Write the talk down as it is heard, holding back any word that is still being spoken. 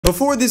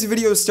Before this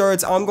video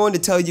starts, I'm going to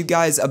tell you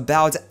guys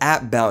about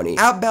App Bounty.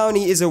 App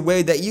Bounty is a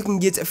way that you can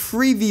get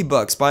free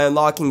V-Bucks by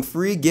unlocking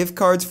free gift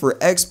cards for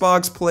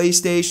Xbox,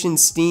 PlayStation,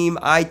 Steam,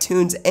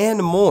 iTunes,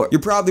 and more.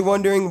 You're probably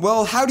wondering,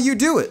 well, how do you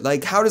do it?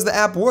 Like, how does the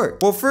app work?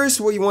 Well,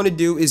 first, what you want to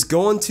do is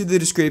go into the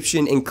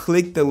description and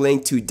click the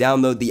link to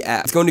download the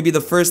app. It's going to be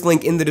the first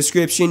link in the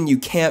description. You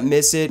can't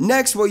miss it.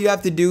 Next, what you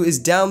have to do is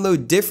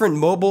download different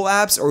mobile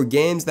apps or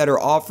games that are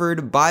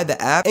offered by the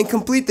app and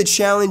complete the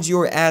challenge you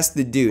are asked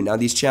to do. Now,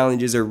 these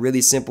challenges are really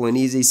simple and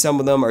easy. Some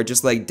of them are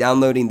just like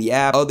downloading the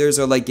app. Others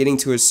are like getting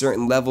to a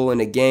certain level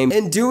in a game.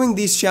 And doing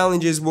these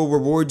challenges will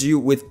reward you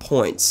with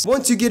points.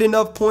 Once you get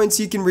enough points,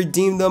 you can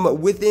redeem them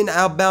within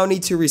App Bounty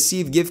to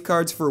receive gift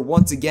cards for,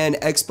 once again,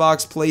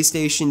 Xbox,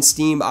 PlayStation,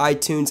 Steam,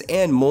 iTunes,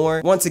 and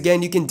more. Once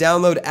again, you can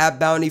download App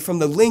Bounty from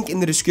the link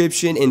in the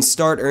description and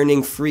start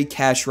earning free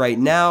cash right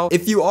now.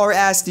 If you are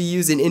asked to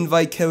use an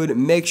invite code,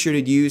 make sure to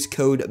use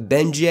code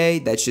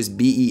BENJAY. That's just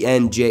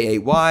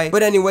BENJAY.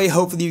 But anyway,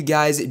 hopefully you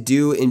guys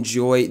do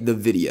enjoy the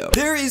video.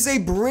 There is a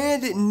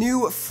brand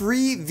new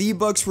free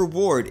V-Bucks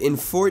reward in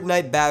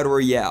Fortnite Battle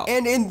Royale.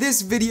 And in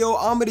this video,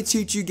 I'm going to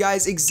teach you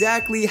guys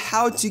exactly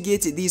how to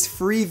get these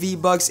free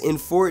V-Bucks in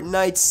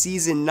Fortnite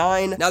Season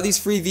 9. Now, these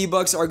free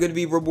V-Bucks are going to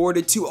be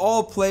rewarded to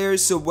all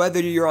players, so whether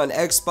you're on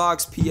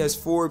Xbox,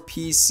 PS4,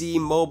 PC,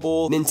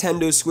 mobile,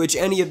 Nintendo Switch,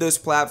 any of those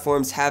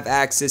platforms have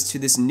access to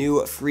this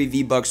new free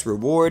V-Bucks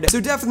reward. So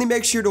definitely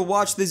make sure to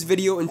watch this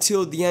video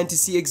until the end to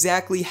see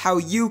exactly how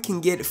you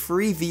can get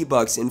free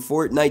V-Bucks in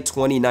Fortnite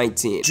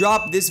 2019.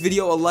 Drop this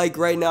video a like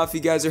right now if you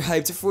guys are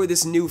hyped for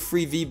this new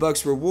free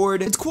V-Bucks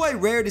reward. It's quite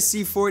rare to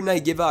see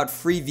Fortnite give out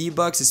free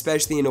V-Bucks,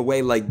 especially in a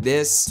way like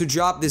this. So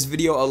drop this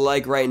video a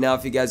like right now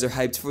if you guys are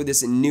hyped for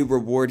this new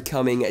reward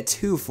coming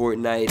to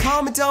Fortnite.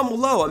 Comment down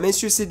below. I'm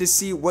interested to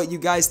see what you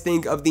guys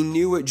think of the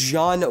new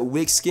John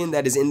Wick skin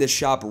that is in the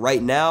shop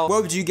right now.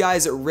 What would you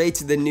guys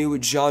rate the new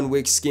John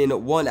Wick skin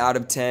 1 out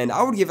of 10?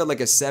 I would give it like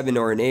a 7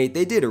 or an 8.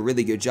 They did a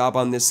really good job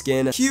on this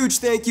skin. Huge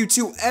thank you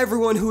to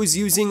everyone who is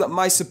using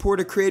my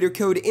supporter creator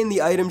code in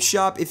the item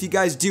shop. If you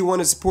guys do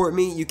want to support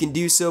me, you can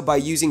do so by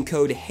using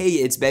code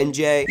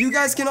HeyIt'sBenJay. You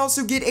guys can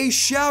also get a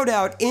shout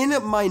out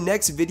in my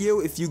next video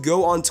if you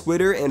go on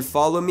Twitter and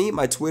follow me.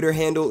 My Twitter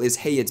handle is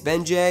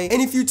HeyIt'sBenJay.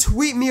 And if you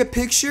tweet me a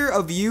picture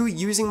of you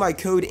using my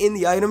code in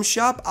the item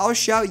shop, I'll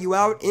shout you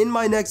out in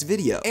my next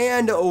video.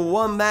 And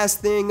one last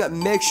thing,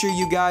 make sure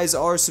you guys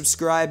are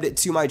subscribed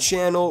to my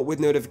channel with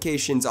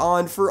notifications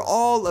on for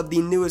all of the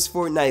newest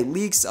Fortnite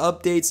leaks,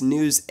 updates,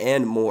 news,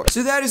 and more.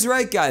 So that is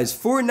right, guys.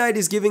 Fortnite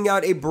is giving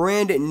out a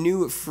brand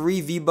new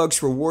free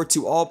V-Bucks reward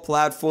to all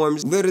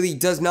platforms. Literally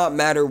does not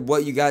matter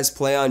what you guys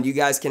play on. You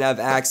guys can have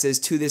access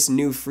to this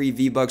new free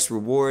V-Bucks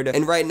reward.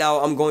 And right now,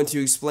 I'm going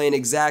to explain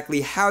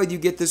exactly how you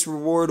get this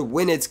reward,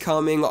 when it's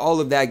coming, all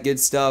of that good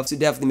stuff. So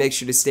definitely make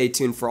sure to stay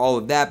tuned for all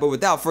of that. But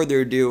without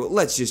further ado,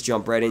 let's just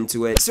jump right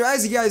into it. So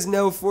as you guys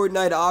know,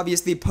 Fortnite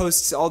obviously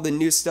posts all the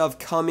new stuff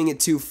coming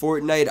to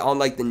Fortnite on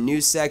like the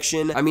news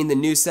section. I mean, the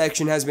news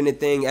section has been a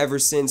thing ever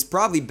since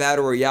probably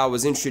Battle Royale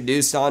was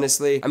introduced,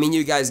 honestly. I mean,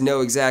 you guys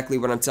know exactly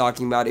what I'm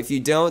talking about. If you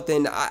don't,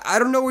 then I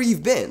don't know where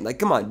you've been. Like,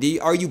 come on,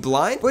 are you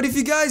blind? But if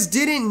you guys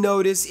didn't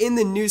notice, in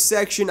the news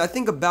section, I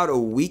think about a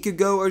week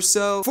ago or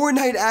so,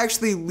 Fortnite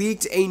actually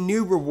leaked a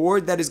new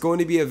reward that is going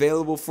to be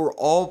available for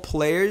all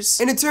players.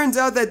 And it turns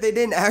out that they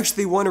didn't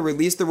actually want to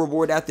release the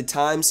reward at the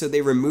time, so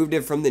they removed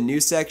it from the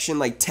news section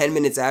like 10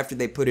 minutes after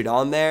they put it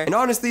on there. And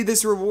honestly,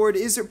 this reward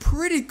is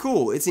pretty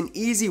cool. It's an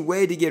easy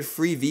way to get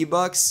free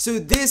V-Bucks. So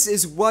this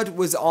is what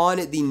was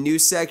on the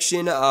news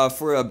section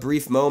for a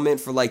brief moment,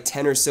 for like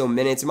 10 or so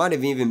minutes. It might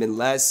have even been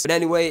less. But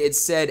anyway, it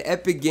said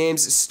Epic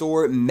Games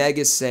Store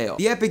Mega Sale.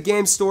 The Epic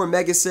Games Store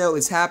Mega Sale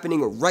is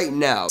happening right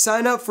now.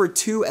 Sign up for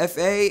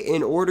 2FA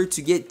in order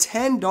to get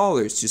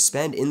 $10 to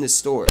spend in the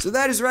store. So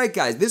that is right,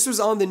 guys. This was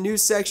on the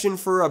news section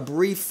for a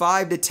brief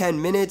 5 to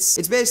 10 minutes.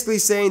 It's basically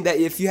saying that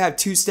if you have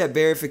two-step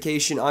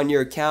verification on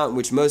your account,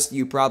 which most of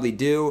you probably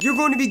do, you're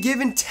going to be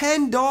given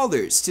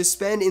 $10 to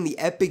spend in the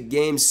Epic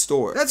Games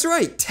Store. That's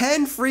right,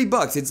 10 free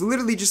bucks. It's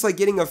literally just like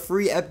getting a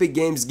free Epic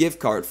Games gift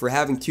card for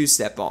having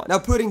two-step on. Now,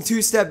 putting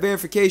two-step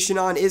verification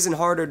on isn't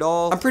hard at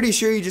all. I'm pretty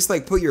sure you just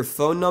like put your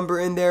phone number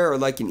in there or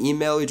like an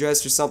email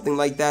address or something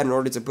like that in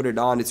order to put it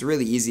on. It's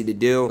really easy to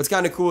do. What's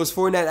kind of cool is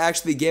Fortnite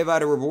actually gave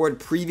out a reward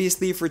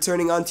previously for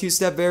turning on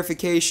two-step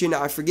verification.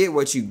 I forget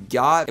what you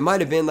got. It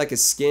might have been like a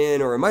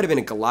skin, or it might have been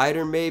a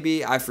glider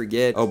maybe. I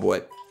forget. Oh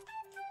boy.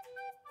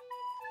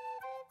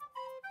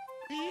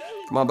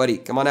 Come on, buddy.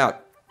 Come on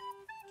out.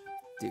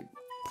 Dude,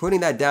 putting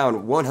that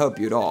down won't help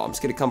you at all. I'm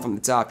just gonna come from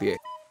the top here.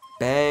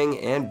 Bang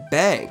and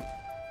bang.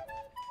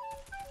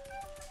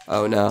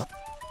 Oh no.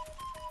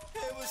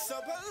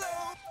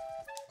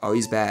 Oh,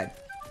 he's bad.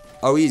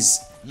 Oh, he's...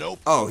 Nope.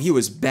 Oh, he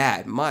was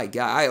bad. My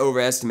God, I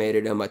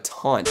overestimated him a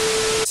ton.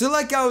 So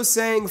like I was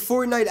saying,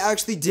 Fortnite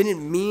actually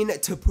didn't mean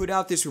to put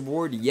out this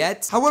reward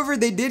yet. However,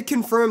 they did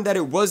confirm that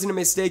it wasn't a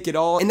mistake at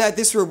all and that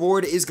this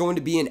reward is going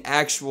to be an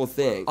actual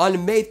thing.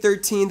 On May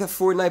 13th,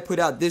 Fortnite put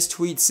out this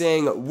tweet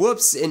saying,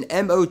 "Whoops, an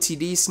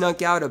MOTD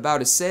snuck out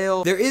about a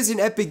sale. There is an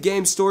Epic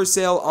Games Store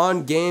sale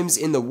on games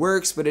in the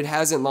works, but it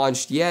hasn't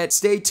launched yet.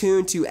 Stay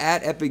tuned to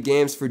 @Epic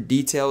Games for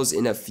details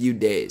in a few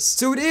days."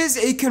 So it is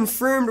a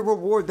confirmed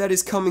reward that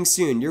is coming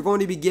soon. You're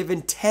going to be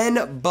given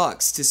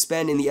 $10 to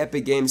spend in the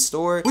Epic Games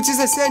Store, which is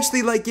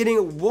essentially like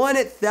getting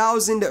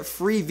 1,000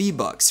 free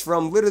V-Bucks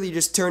from literally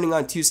just turning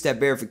on two-step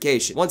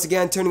verification. Once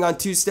again, turning on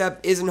two-step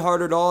isn't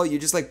hard at all. You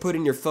just like put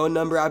in your phone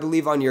number, I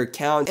believe, on your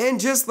account, and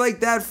just like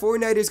that,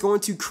 Fortnite is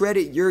going to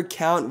credit your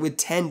account with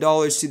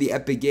 $10 to the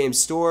Epic Games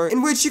Store,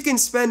 in which you can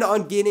spend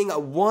on getting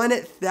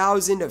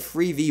 1,000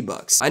 free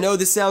V-Bucks. I know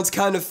this sounds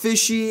kind of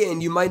fishy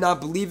and you might not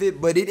believe it,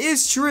 but it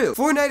is true.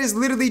 Fortnite is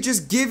literally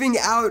just giving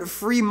out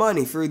free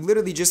money for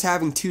literally just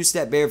having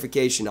two-step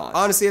verification on.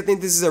 Honestly, I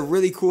think this is a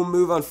really cool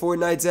move on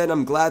Fortnite's end.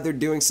 I'm glad they're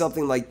doing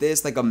something like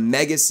this, like a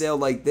mega sale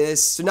like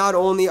this. So not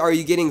only are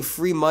you getting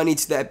free money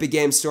to the Epic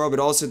Games Store, but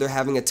also they're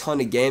having a ton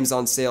of games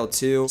on sale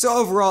too. So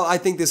overall, I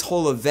think this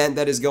whole event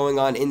that is going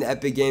on in the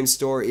Epic Games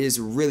Store is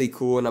really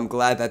cool, and I'm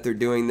glad that they're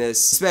doing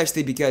this,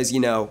 especially because, you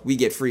know, we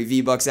get free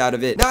V-Bucks out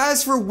of it. Now,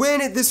 as for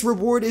when this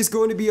reward is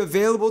going to be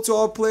available to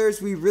all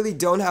players, we really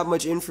don't have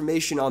much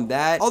information on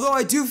that. Although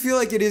I do feel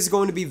like it is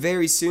going to be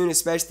very soon,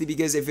 especially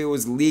because if it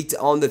was leaked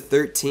on the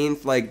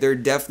 13th, like they're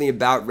definitely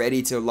about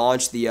ready to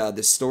launch the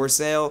store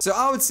sale. So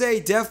I would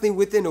say definitely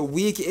within a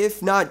week,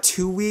 if not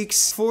 2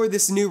 weeks, for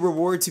this new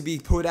reward to be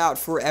put out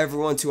for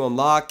everyone to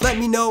unlock. Let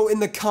me know in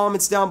the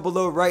comments down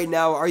below right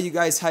now, are you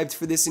guys hyped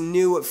for this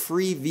new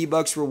free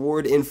V-Bucks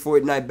reward in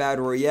Fortnite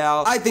Battle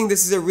Royale? I think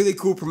this is a really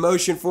cool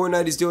promotion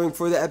Fortnite is doing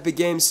for the Epic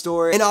Games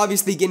Store, and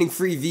obviously getting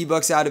free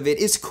V-Bucks out of it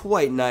is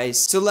quite nice.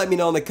 So let me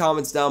know in the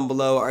comments down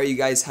below, are you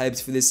guys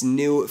hyped for this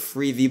new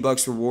free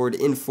V-Bucks reward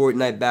in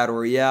Fortnite Battle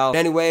Royale? But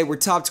anyway, we're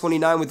top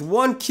 29 with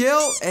 1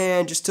 kill,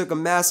 and just took a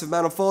massive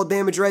amount of fall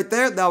damage right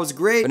there. That was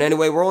great. But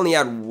anyway, we're only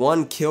at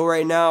 1 kill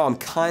right now. I'm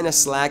kind of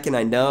slacking,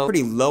 I know.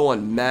 Pretty low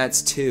on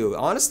mats too.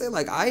 Honestly,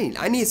 like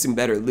I need some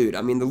better loot.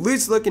 I mean, the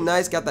loot's looking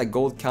nice. Got that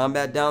gold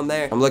combat down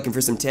there. I'm looking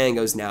for some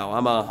tangos now.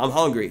 I'm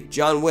hungry.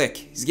 John Wick.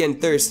 He's getting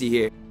thirsty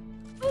here.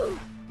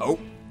 Oh,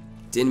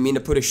 didn't mean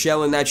to put a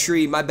shell in that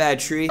tree. My bad,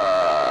 tree.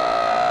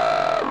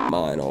 Come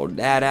on, hold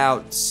that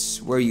out.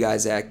 Where are you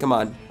guys at? Come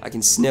on, I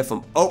can sniff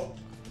them. Oh,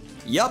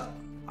 yup.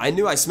 I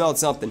knew I smelled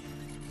something.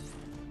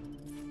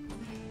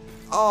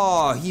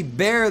 Oh, he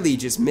barely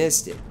just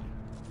missed it.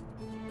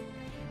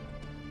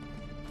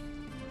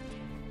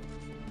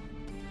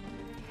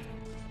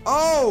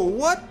 Oh,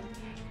 what?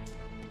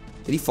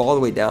 Did he fall all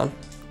the way down?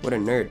 What a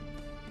nerd.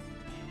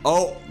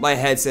 Oh, my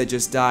headset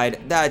just died.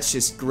 That's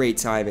just great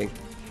timing.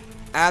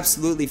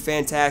 Absolutely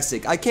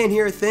fantastic. I can't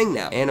hear a thing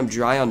now. And I'm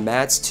dry on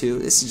mats too.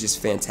 This is just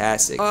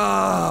fantastic.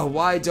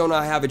 Why don't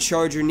I have a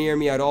charger near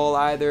me at all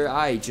either?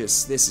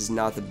 This is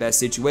not the best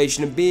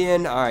situation to be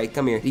in. All right,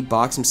 come here. Did he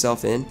box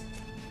himself in?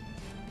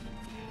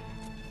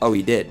 Oh,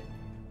 he did.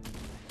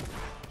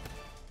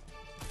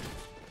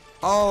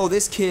 Oh,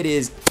 this kid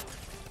is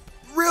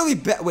really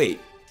bad.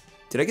 Wait,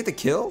 did I get the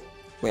kill?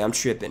 Wait, I'm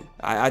tripping.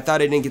 I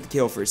thought I didn't get the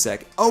kill for a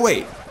second. Oh,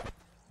 wait.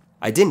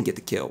 I didn't get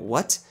the kill.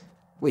 What?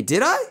 Wait,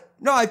 did I?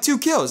 No, I have 2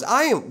 kills.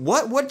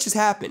 What just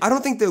happened? I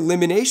don't think the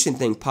elimination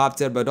thing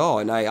popped up at all,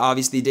 and I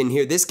obviously didn't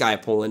hear this guy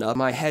pulling up.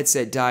 My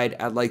headset died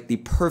at like the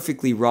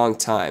perfectly wrong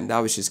time. That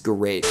was just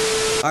great.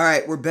 All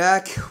right, we're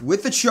back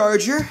with the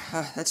charger.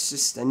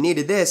 I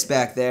needed this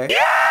back there.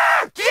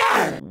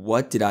 Yeah!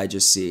 What did I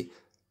just see?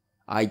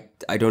 I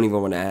don't even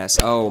want to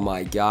ask. Oh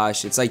my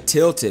gosh, it's like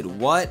tilted.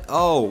 What?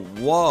 Oh,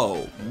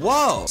 whoa,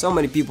 whoa. So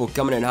many people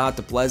coming in hot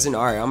to Pleasant.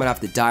 All right, I'm gonna have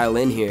to dial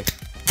in here.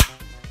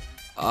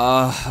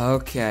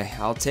 Okay,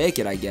 I'll take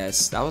it, I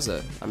guess. That would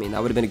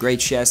have been a great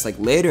chest, like,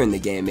 later in the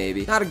game,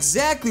 maybe. Not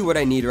exactly what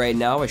I need right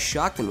now. A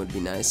shotgun would be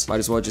nice. Might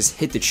as well just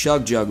hit the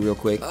chug jug real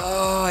quick.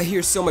 Oh, I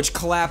hear so much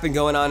clapping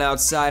going on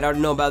outside. I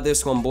don't know about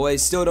this one,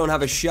 boys. Still don't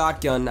have a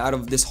shotgun out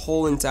of this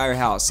whole entire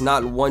house.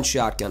 Not one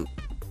shotgun.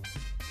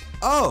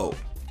 Oh.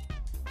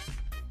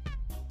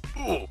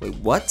 Wait,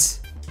 what?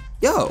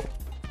 Yo.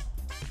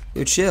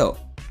 Yo, chill.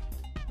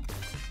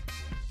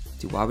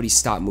 Dude, why would he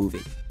stop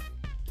moving?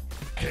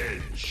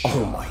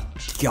 Oh my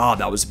god,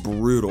 that was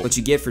brutal. What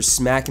you get for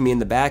smacking me in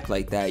the back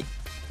like that?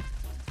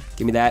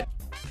 Give me that.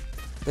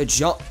 The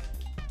jump.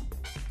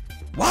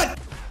 What?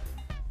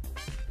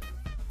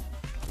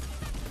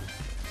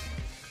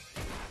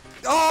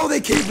 Oh,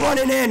 they keep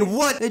running in.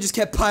 What? They just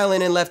kept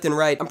piling in left and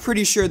right. I'm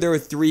pretty sure there were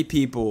 3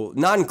 people,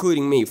 not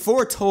including me,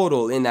 4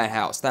 total in that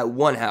house, that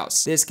one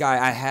house. This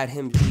guy, I had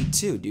him beat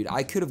too, dude.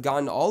 I could have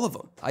gotten all of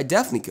them. I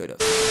definitely could have.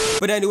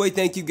 But anyway,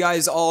 thank you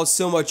guys all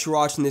so much for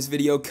watching this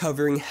video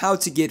covering how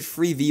to get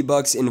free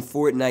V-Bucks in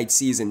Fortnite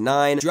Season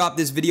 9. Drop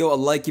this video a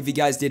like if you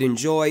guys did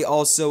enjoy.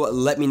 Also,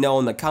 let me know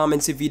in the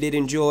comments if you did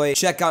enjoy.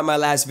 Check out my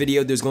last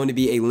video. There's going to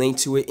be a link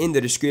to it in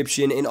the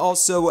description. And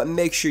also,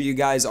 make sure you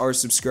guys are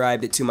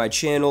subscribed to my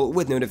channel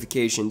with notifications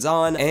notifications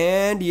on.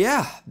 And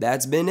yeah,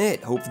 that's been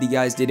it. Hopefully you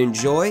guys did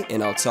enjoy,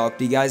 and I'll talk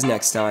to you guys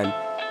next time.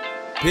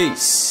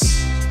 Peace.